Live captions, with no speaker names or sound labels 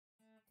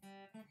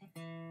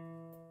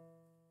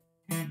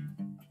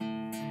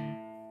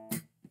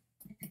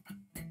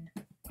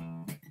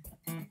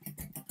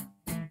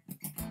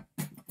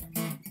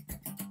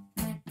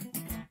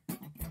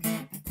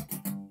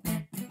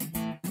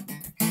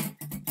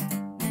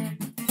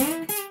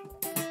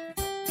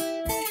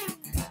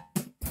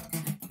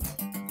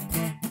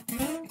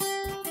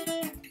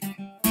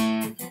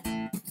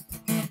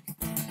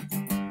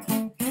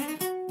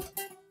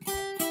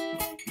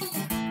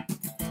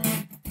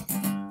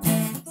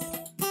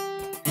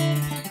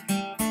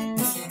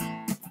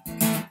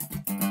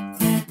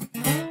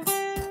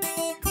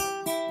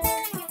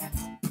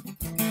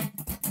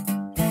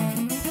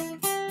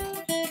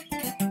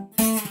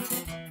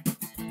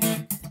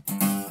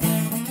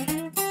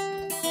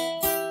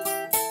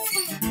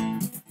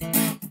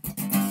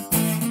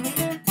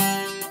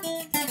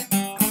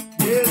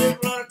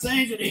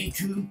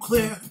too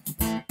clear,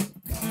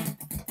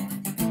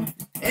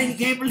 and you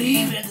can't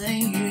believe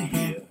anything you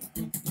hear.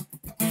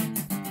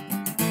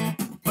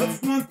 But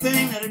there's one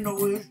thing that I know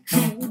is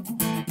true.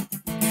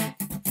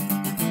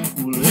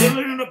 Well,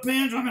 everything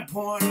depends on the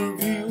point of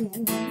view.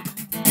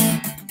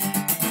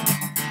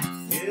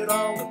 It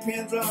all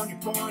depends on your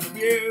point of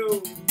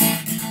view.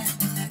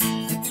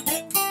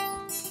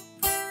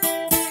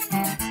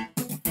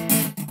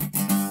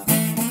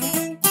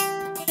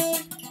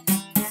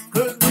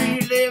 Cause when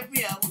you left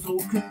me, I was so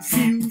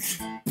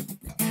confused.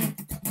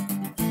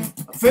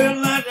 I felt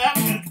like I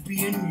was just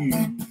being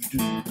used.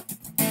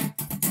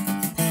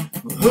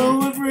 But who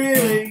was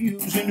really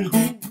using who?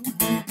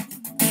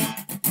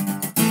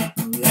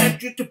 That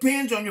just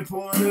depends on your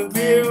point of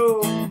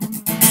view.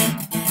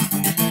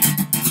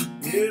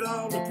 It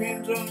all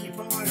depends on your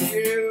point of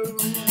view.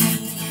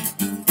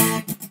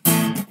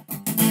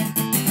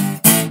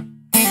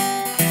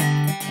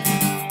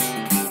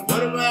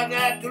 What have I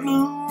got to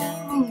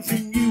lose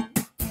in you?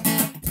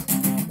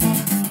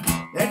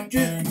 That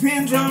just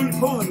depends on your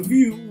point of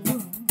view.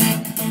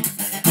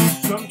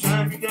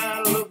 Sometimes you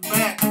gotta look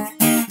back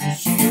and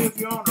see if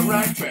you're on the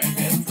right track.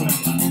 That's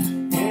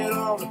right. It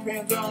all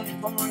depends on your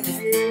point of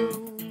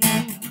view.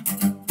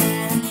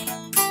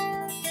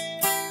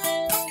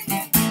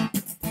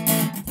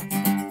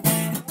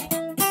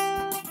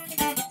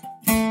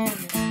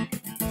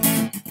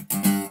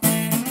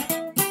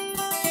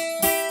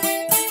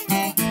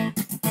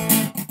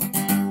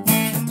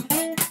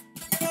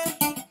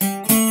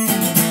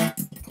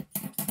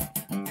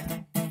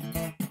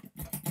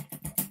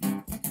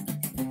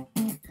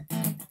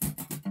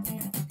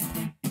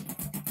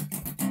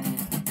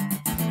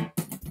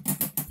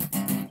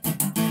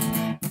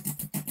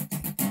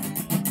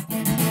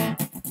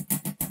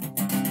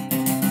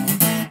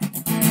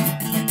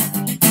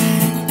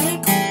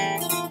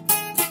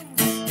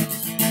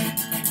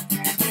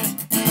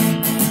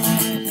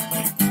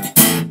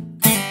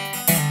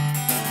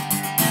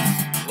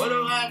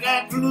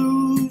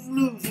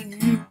 Losing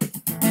you.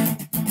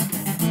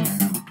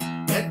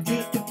 That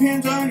just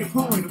depends on your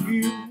point of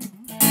view.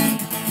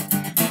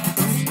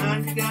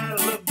 Sometimes you gotta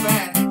look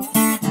back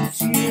and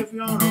see if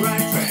you're on the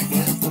right track.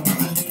 That's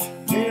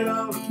right. It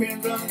all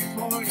depends on your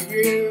point of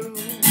view.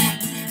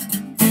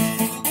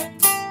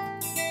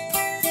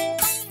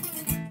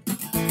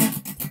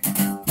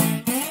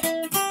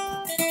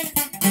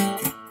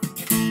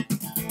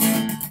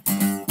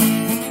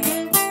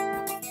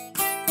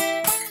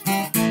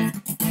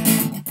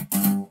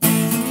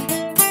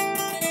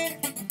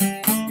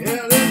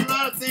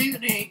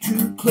 It ain't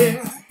too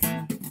clear,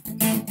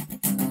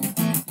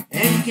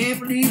 and you can't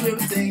believe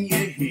everything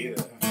you hear.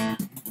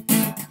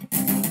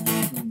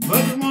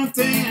 But the one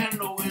thing I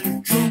know is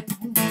true.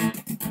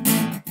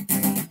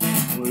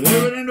 Well,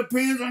 everything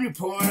depends on your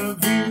point of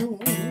view.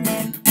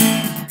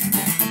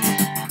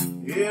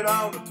 It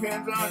all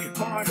depends on your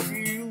point of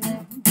view.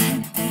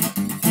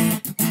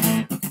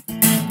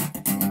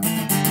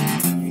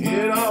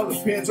 It all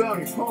depends on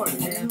your point of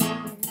view.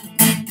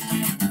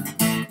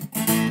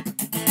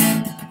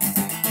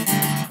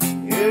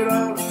 It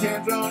all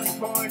depends on your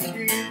point of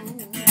view.